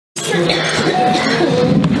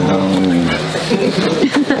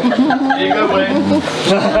There you go, Wayne.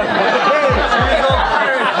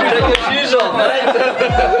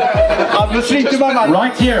 I'm listening to my mother.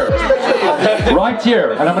 Right here. Right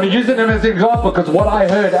here. And I'm going to use it as an example because what I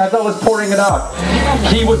heard as I was pouring it out,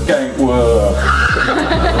 he was going, whoa.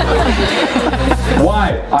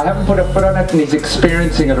 Why? I haven't put a foot on it and he's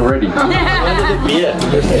experiencing it already.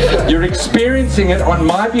 You're experiencing it on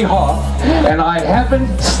my behalf and I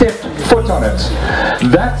haven't stepped foot on it.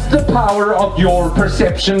 That's the power of your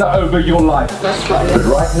perception over your life. But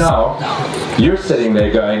right now, you're sitting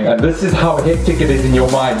there going, and this is how hectic it is in your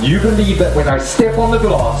mind. You believe that when I step on the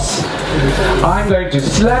glass, I'm going to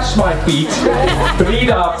slash my feet, bleed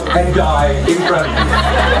out, and die in front of you.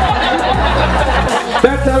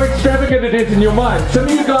 That's how extravagant it is in your mind. Some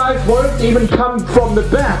of you guys won't even come from the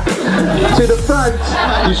back to the front.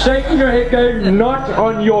 You're shaking your head going, not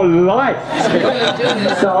on your life.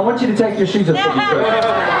 So I want you to take your shoes off. I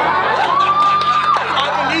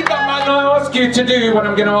believe I'm not going to ask you to do what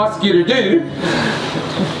I'm going to ask you to do.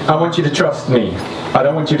 I want you to trust me. I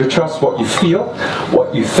don't want you to trust what you feel,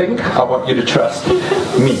 what you think. I want you to trust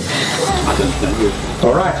me.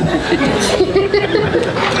 All right.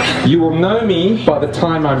 You will know me by the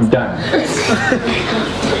time I'm done.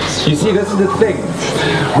 You see, this is the thing.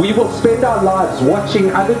 We will spend our lives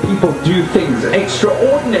watching other people do things,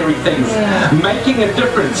 extraordinary things, making a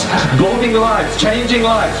difference, building lives, changing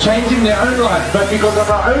their own lives. But because of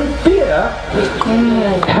our own fear,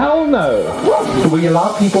 hell no. We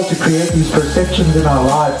allow people to create these perceptions in our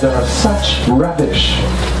lives that are such rubbish.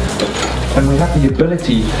 And we have the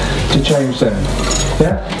ability to change them.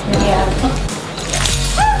 Yeah? Yeah.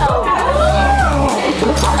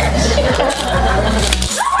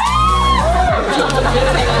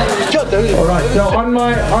 All right, so on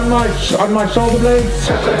my shoulder blades,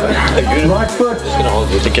 right foot. Just gonna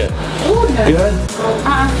hold it again. Good.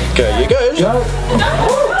 Go, you go. Go.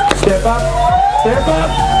 Step up,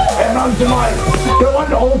 and onto my. Go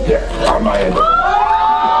on, hold it on my head.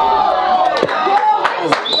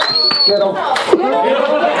 Get off.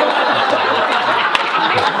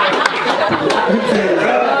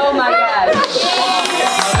 Oh my God.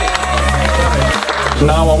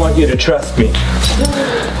 Now I want you to trust me.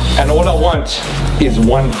 And all I want is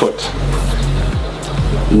 1 foot.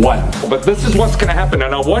 One. But this is what's going to happen,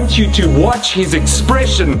 and I want you to watch his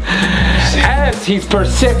expression as his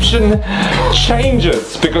perception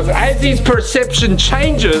changes. Because as his perception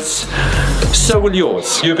changes, so will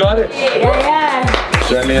yours. You got it? Yeah.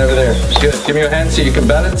 Join me over there. Good. Give me your hand so you can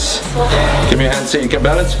balance. Give me your hand so you can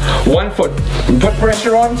balance. 1 foot. Put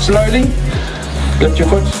pressure on slowly. Lift your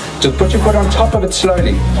foot. Just put your foot on top of it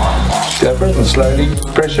slowly. Go for it and slowly.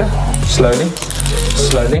 Pressure. Slowly.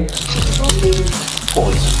 Slowly.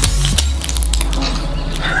 Pause.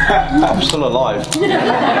 I'm still alive.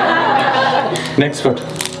 Next foot.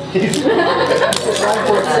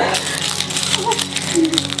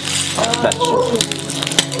 That's all.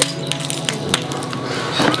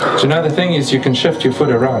 So now the thing is, you can shift your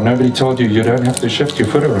foot around. Nobody told you you don't have to shift your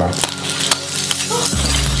foot around.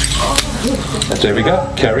 There we go.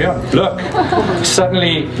 Carry on. Look.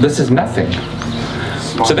 Suddenly, this is nothing.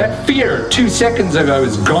 So that fear 2 seconds ago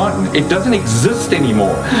is gone. It doesn't exist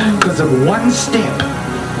anymore because of 1 step.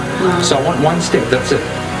 So I want 1 step. That's it.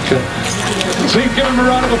 Good. Please give him a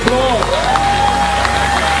round of applause.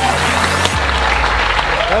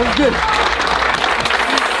 That was good.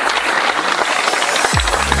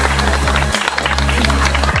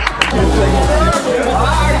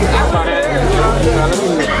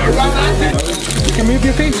 You can move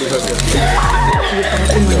your feet.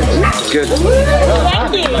 Good. Yeah.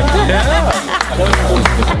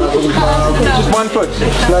 Just 1 foot.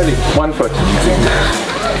 Slowly. 1 foot.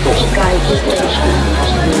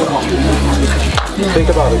 Think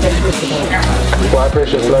about it. Apply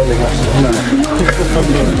pressure slowly. No.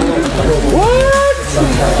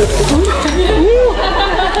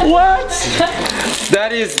 What?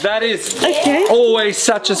 That is always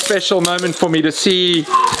such a special moment for me to see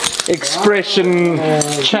expression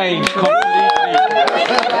change completely.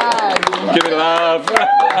 Give it love.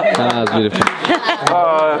 That's beautiful.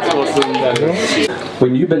 Oh, that's awesome.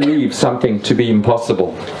 When you believe something to be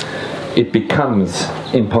impossible, it becomes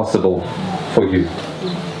impossible for you.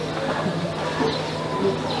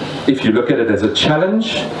 If you look at it as a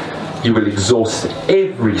challenge, you will exhaust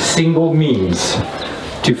every single means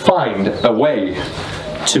to find a way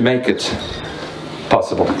to make it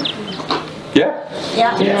possible. Yeah?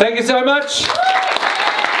 Yeah. Thank you so much.